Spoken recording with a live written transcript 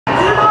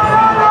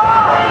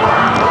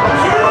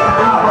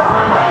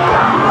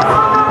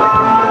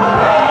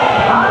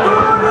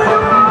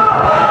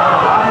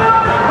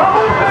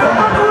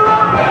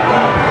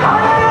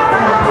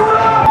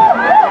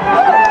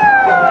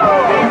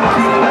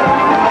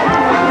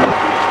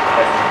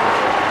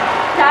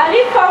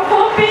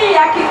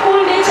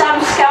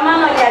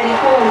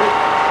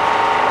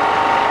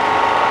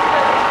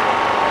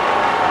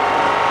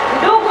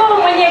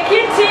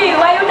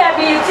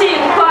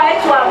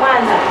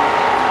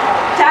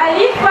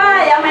Taarifa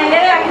ya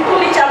maendeleo ya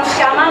kikundi cha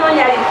mshikamano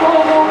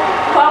Nyalikungu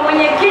kwa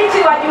mwenyekiti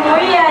wa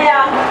jumuiya ya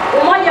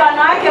Umoja wa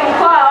Wanawake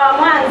Mkoa wa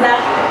Mwanza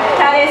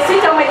tarehe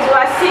 6 mwezi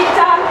wa 6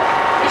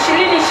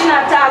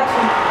 2023.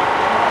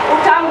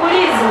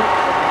 Utangulizi.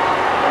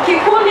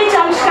 Kikundi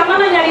cha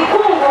mshikamano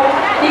Nyalikungu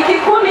ni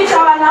kikundi cha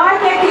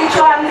wanawake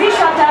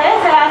kilichoanzishwa tarehe 30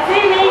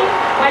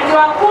 mwezi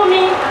wa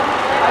 10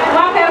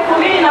 mwaka 2013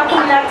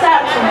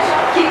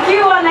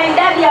 kikiwa na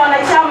idadi ya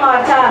wanachama 5.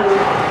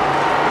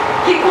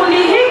 Kikundi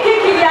hiki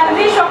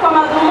kilianzishwa kwa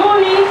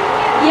madhumuni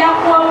ya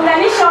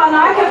kuwaunganisha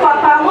wanawake kwa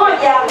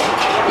pamoja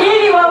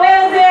ili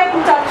waweze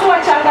kutatua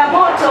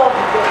changamoto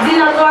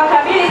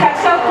zinazowakabili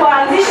katika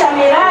kuanzisha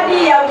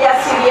miradi ya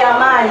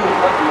ujasiriamali.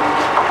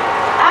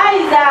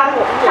 Aidha,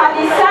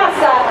 hadi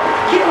sasa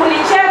kikundi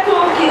chetu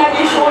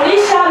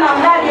kinajishughulisha na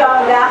mradi wa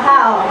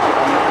mgahawa.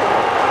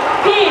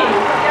 Pili,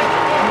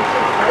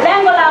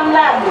 lengo la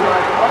mradi.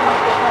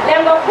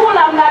 Lengo kuu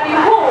la mradi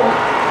huu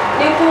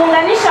ni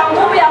kuunganisha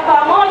nguvu ya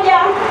pamoja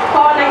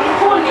kwa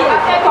wanakikundi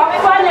kwa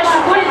kufanya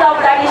shughuli za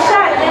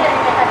uzalishaji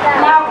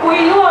na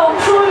kuinua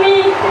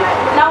uchumi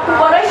na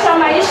kuboresha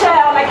maisha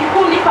ya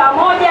wanakikundi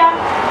pamoja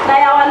na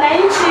ya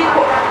wananchi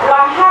wa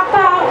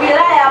hapa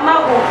wilaya ya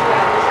Magu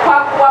kwa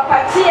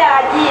kuwapatia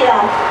ajira,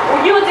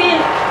 ujuzi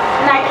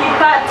na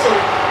kipato.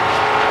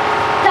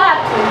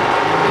 Tatu,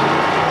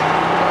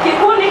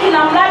 kikundi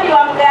kina mradi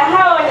wa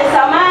mgahawa wenye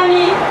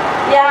thamani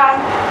ya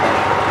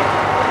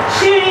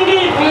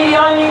shilingi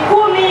milioni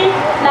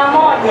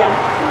 11,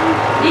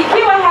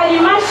 ikiwa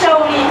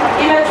halmashauri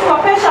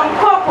imetukopesha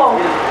mkopo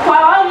kwa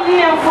awamu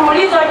 4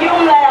 mfululizo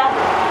jumla ya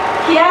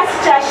kiasi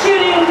cha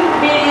shilingi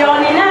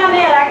milioni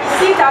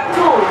 8,600,000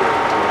 tu.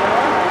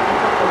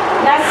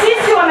 Na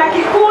sisi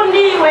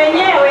wanakikundi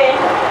wenyewe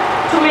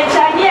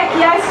tumechangia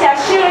kiasi cha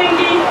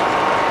shilingi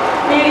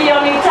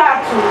milioni 3.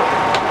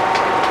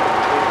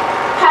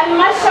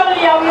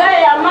 Halmashauri ya wilaya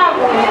ya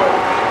Magu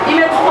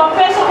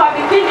imetukopesha kwa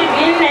vipindi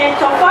 4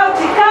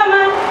 tofauti kama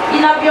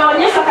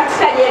inavyoonyeshwa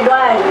katika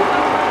jedwali.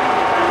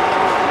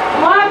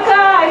 Mwaka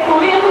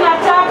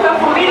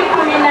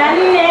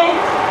 2013-2014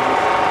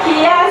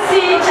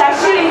 kiasi cha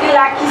shilingi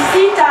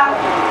 600,000,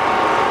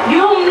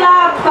 jumla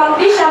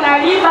tukarudisha na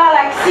riba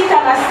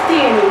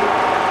 660,000.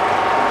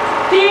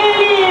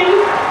 Pili,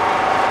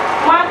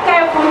 mwaka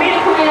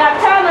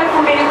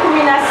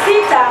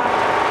 2015-2016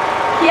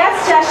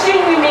 kiasi cha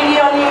shilingi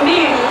milioni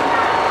 2,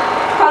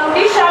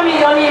 tukarudisha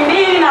milioni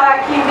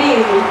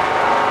 2,200,000.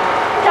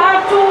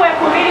 Tatu,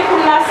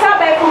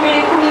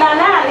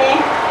 2017-2018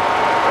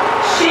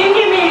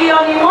 shilingi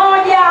milioni 1,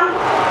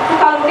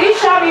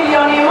 tukarudisha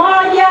milioni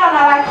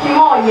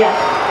 1,100,000.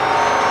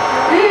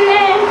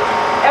 4,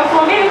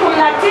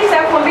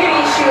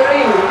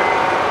 2019-2020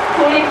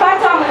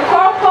 tulipata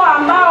mkopo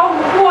ambao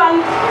ulikuwa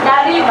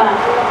na riba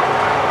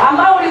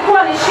ambao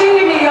ulikuwa ni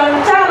shilingi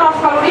milioni 5,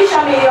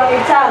 tukarudisha milioni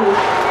 5.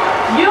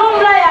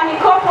 Jumla ya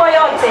mikopo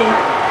yote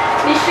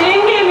ni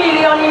shilingi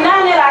milioni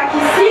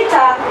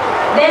 8,600,000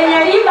 lenye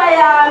riba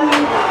ya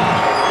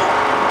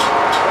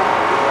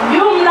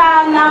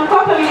jumla na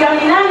mkopo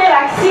milioni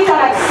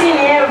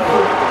 8,690,000.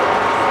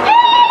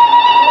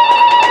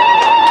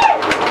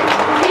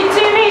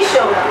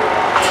 Hitimisho.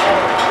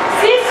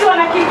 Sisi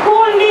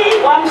wanakikundi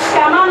wa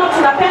mshikamano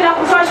tunapenda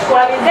kutoa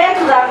shukrani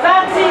zetu za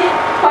dhati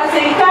kwa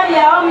serikali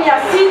ya awamu ya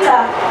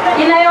 6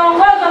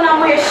 inayoongozwa na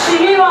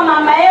Mheshimiwa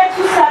mama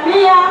yetu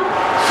Samia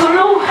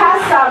Suluhu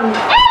Hassan,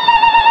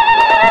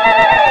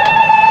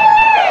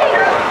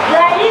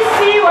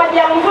 Rais wa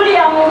Jamhuri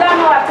ya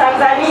Muungano wa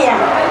Tanzania,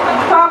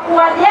 kwa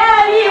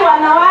kuwajali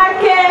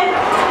wanawake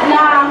na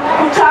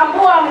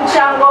kutambua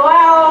mchango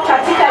wao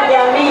katika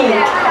jamii.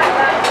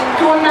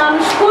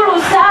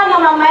 Tunamshukuru sana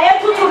mama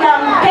yetu,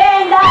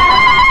 tunampenda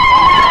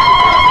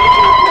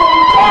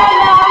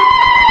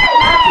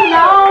na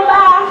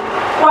tunaomba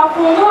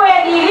wafungue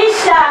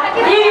dirisha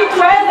ili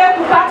tuweze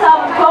kupata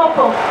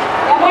mkopo.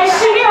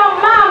 Mheshimiwa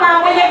mama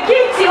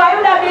mwenyekiti wa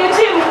UWT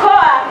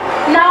mkoa,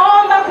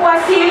 naomba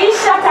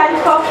kuwasilisha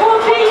taarifa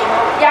fupi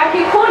ya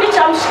kikundi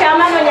cha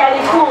mshikamano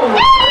Nyalikungu.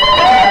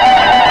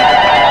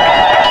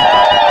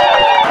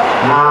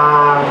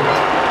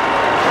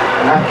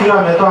 Nafikiri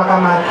wametoa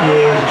kama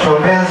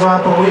kichombezo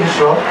hapo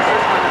mwisho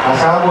kwa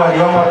sababu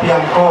waliomba pia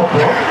mkopo,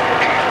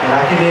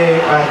 lakini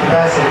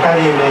hatimaye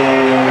serikali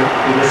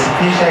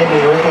imesitisha ili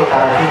iweke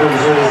utaratibu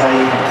mzuri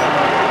zaidi.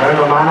 Kwa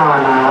hiyo maana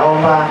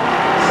wanaomba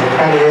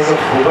serikali iweze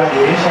kufungua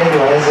dirisha ili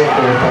waweze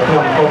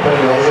kupatiwa mkopo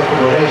ili waweze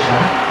kuboresha.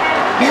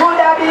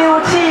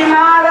 UWT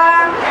mara,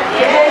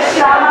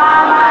 kesha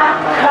mama,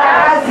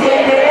 kazi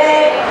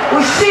endelee,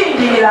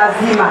 ushindi ni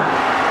lazima.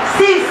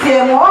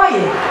 CCM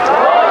oye!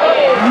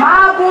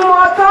 Magu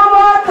moto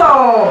moto!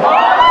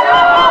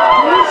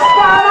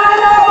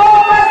 Mshikamano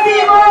bomba si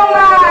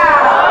bomba!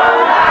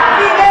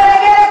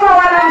 Vigelegele kwa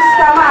wana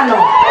mshikamano!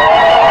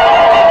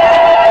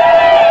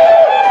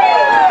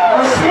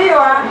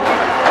 Mheshimiwa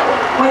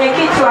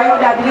mwenyekiti wa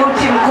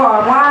UWT mkoa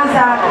wa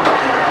Mwanza,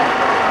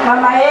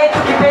 mama yetu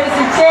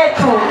kipenzi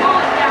chetu,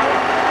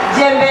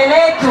 jembe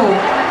letu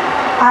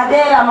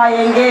Adela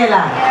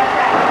Mayengela,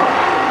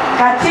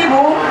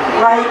 katibu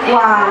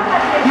wa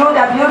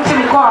UWT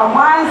mkoa wa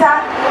Mwanza,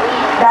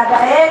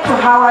 dada yetu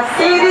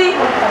Hawasiri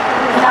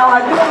na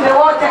wajumbe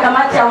wote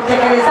kamati ya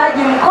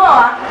utekelezaji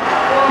mkoa,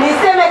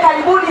 niseme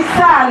karibuni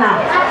sana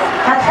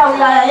katika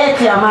wilaya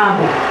yetu ya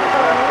Magu.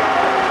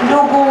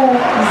 Ndugu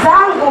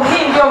zangu,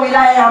 hii ndio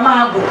wilaya ya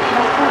Magu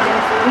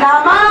na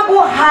Magu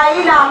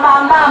haina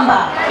mambamba.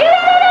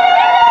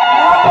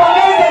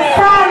 Niwapongeze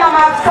sana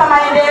maafisa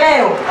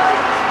maendeleo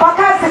kwa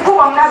kazi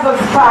kubwa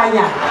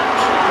mnazozifanya,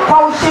 kwa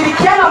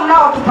ushirikiano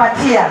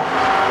mnaotupatia.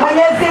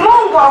 Mwenyezi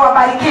Mungu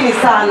awabarikini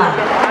sana.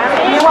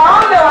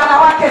 Niwaombe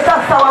wanawake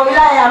sasa wa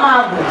wilaya ya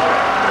Magu,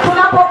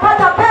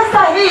 tunapopata pesa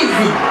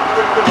hizi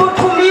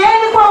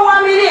tutumieni kwa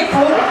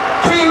uaminifu,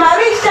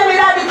 tuimarishe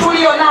miradi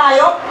tuliyo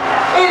nayo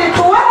ili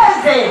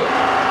tuweze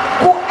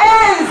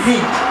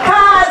kuenzi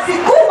kazi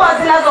kubwa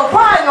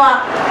zinazofanywa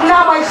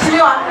na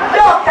Mheshimiwa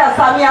Dr.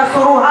 Samia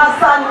Suluhu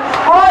Hassan.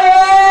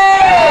 Oye!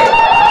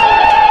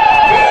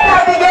 Nina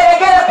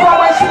vigelegele kwa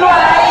Mheshimiwa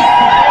Rais.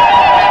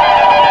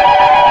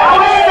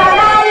 Aweza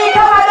nani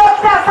kama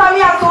Dr.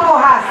 Samia Suluhu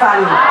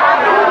Hassan?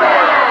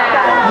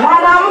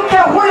 Mwanamke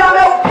huyo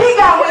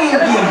ameupiga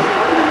mwingi,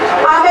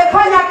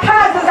 amefanya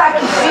kazi za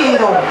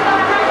kishindo.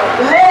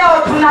 Leo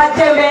tuna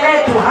jembe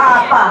letu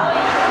hapa,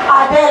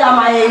 Adela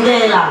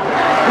Mayengela,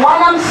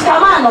 mwana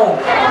mshikamano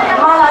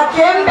mara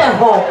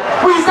jembeho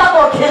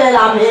kuizago kelela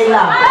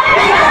mela.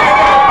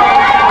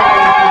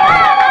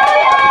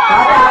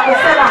 Baada ya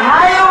kusema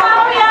hayo,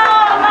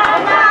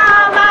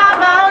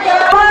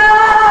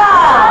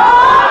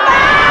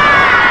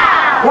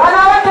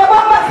 wanawake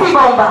bomba si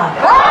bomba?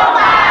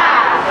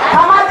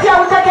 Kamati ya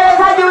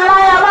utekelezaji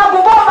wilaya ya Magu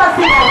bomba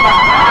si bomba?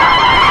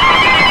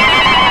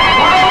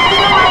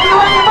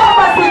 Waheshimiwa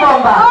bomba si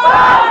bomba?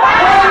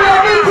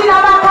 Mwenyekiti na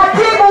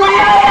makatibu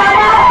wilaya ya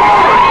Magu,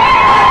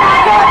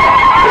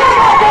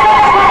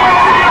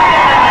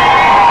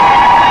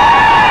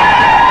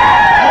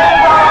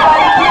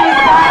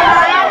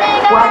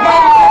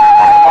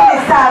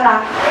 wageni sana,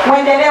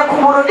 muendelee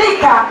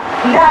kuburudika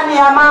ndani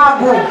ya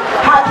Magu,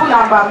 hatuna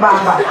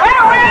mbambamba.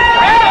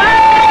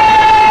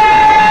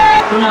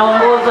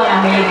 Tunaongozwa na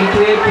mwenyekiti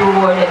wetu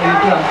wa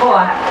UWT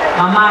mkoa,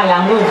 mama la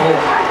nguvu,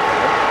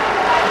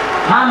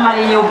 mama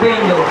lenye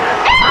upendo,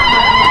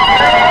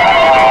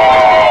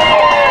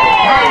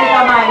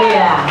 kama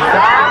Adela.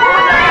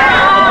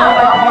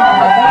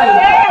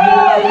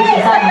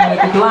 Nikukaribishe sana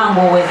mwenyekiti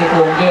wangu uweze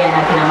kuongea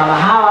na kina mama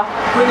hawa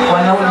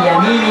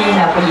wanaojiamini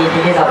na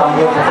kujiendeleza kwa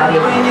nguvu.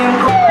 Karibu.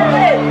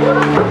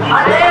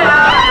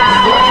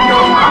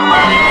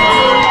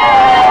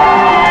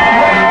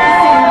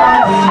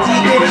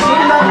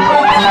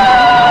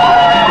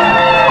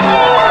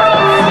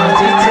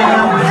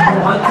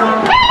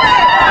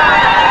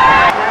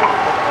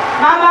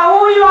 Mama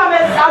huyu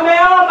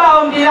ameomba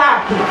ombi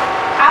lake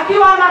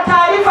akiwa na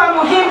taarifa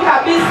muhimu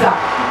kabisa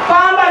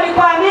kwamba ni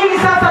kwa nini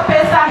sasa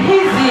pesa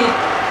hizi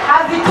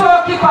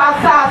hazitoki kwa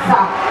sasa,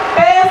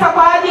 pesa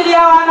kwa ajili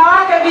ya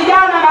wanawake,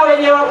 vijana na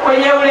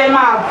wenye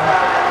ulemavu.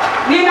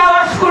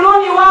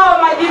 Ninawashukuruni wao,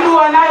 majibu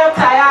wanayo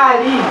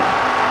tayari.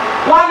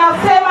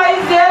 Wanasema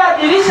hizi hela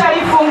dirisha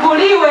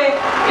lifunguliwe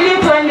ili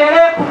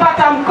tuendelee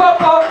kupata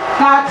mkopo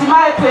na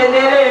hatimaye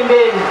tuendelee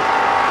mbele.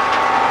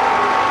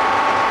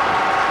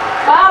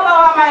 Baba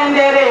wa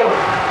maendeleo,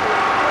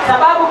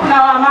 sababu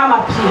kuna wamama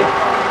pia.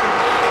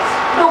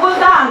 Ndugu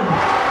zangu,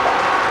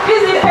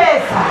 hizi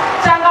pesa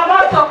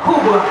changamoto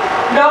kubwa,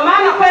 ndio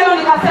maana kwenu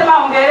nikasema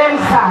ongeleni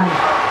sana.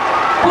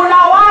 Kuna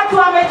watu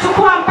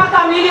wamechukua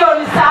mpaka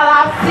milioni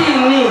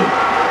 30,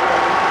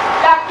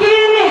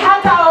 lakini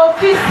hata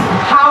ofisi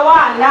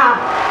hawana.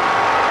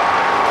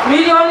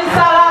 Milioni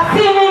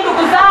 30,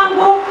 ndugu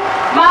zangu,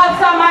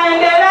 maafisa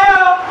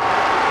maendeleo,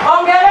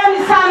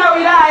 ongeleni sana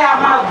wilaya ya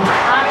Magu.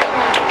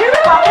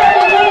 Kwa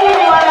kweli nyinyi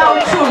ni wana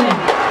uchumi.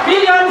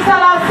 Milioni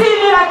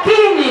 30,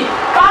 lakini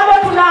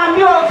bado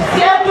tunaambiwa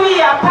ofisi yetu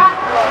hii hapa,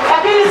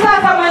 lakini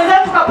sasa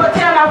mwenzetu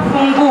kapotea na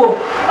funguo.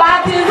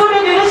 Bahati nzuri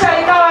dirisha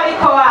likawa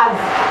liko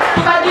wazi,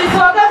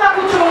 tukajisogeza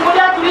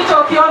kuchungulia,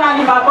 tulichokiona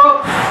ni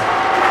maboksi.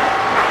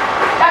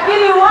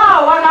 Lakini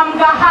wao wana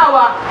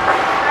mgahawa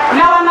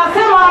na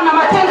wanasema wana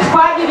matenki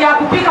kwa ajili ya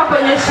kupika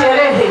kwenye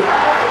sherehe,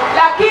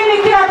 lakini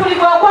kila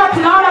tulipokuwa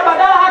tunaona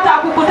badala hata ya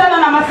kukutana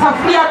na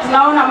masafuria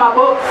tunaona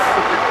maboksi.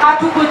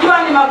 Hatukujua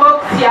ni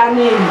maboksi ya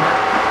nini.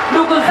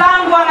 Ndugu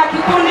zangu, wana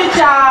kikundi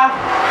cha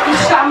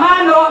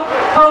mshikamano,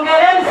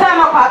 hongereni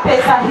sana kwa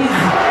pesa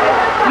hizi,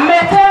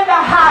 mmetenda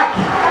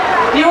haki.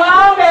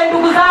 Niwaombe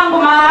ndugu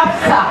zangu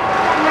maafisa,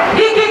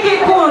 hiki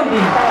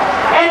kikundi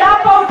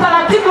endapo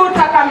utaratibu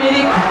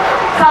utakamilika,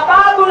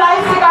 sababu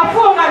rais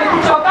kafunga ni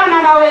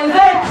kutokana na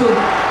wenzetu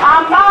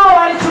ambao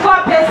walichukua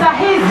pesa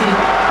hizi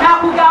na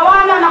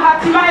kugawana na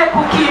hatimaye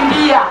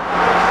kukimbia.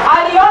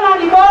 Aliona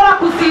ni bora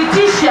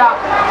kusitisha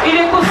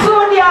ili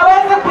kusudi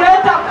aweze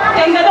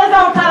kutengeneza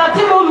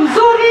utaratibu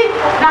mzuri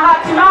na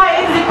hatimaye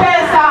hizi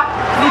pesa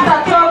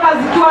zitaki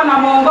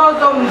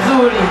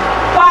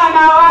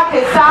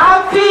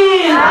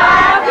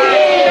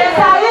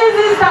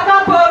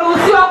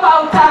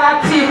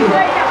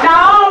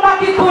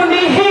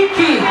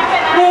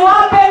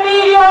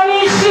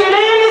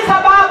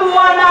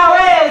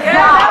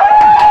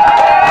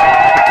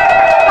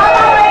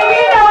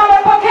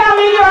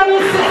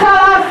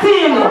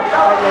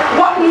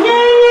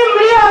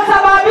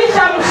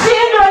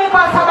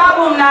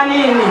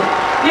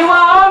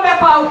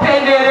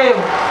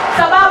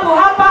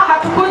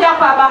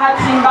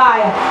bahati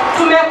mbaya.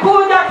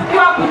 Tumekuja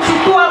tukiwa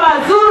kuchukua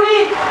mazuri,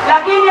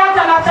 lakini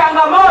hata na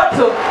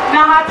changamoto, na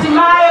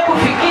hatimaye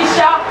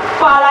kufikisha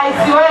kwa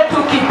rais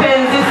wetu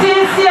kipenzi.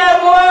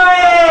 CCM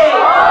oye!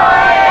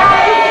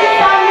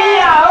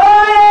 Samia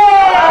oye!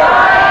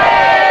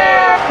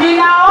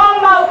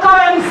 Ninaomba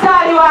ukawe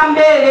mstari wa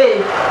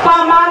mbele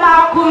kwa maana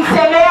ya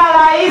kumsemea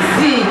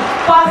rais,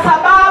 kwa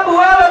sababu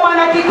wewe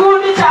mwana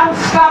kikundi cha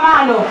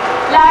mshikamano,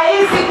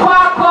 rais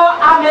kwako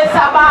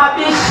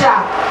amesababisha.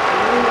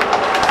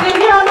 Si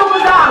ndio ndugu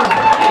zangu?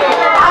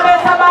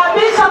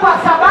 Amesababisha kwa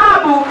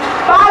sababu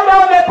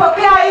bado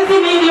umepokea hizi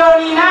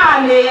milioni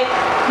 8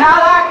 na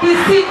laki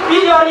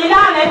milioni 8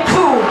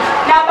 tu,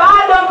 na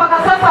bado mpaka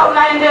sasa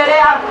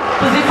unaendelea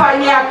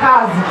kuzifanyia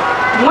kazi.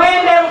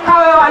 Mwende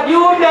mkawe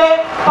wajumbe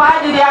kwa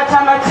ajili ya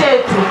chama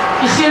chetu.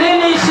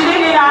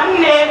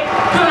 2024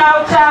 tuna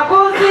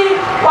uchaguzi,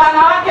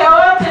 wanawake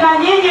wote na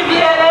nyinyi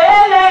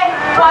vielele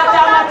kwa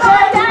chama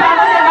chetu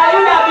pamoja na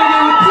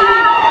UWT,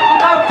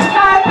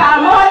 mkatukae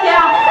pamoja,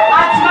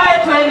 hatimaye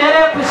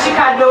tuendelee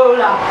kushika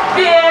dola.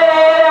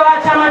 Vielele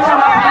wa Chama cha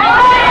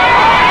Mapinduzi.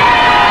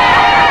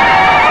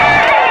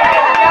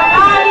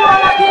 Jamani,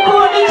 wana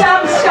kikundi cha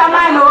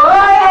mshikamano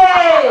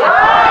oye!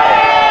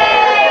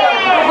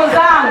 Ndugu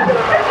zangu,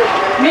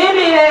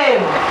 mimi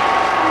leo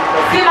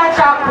sina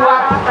cha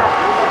kuwapa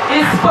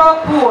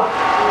isipokuwa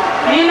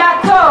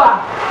ninatoa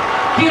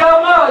kilo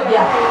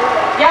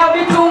 1 ya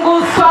vitunguu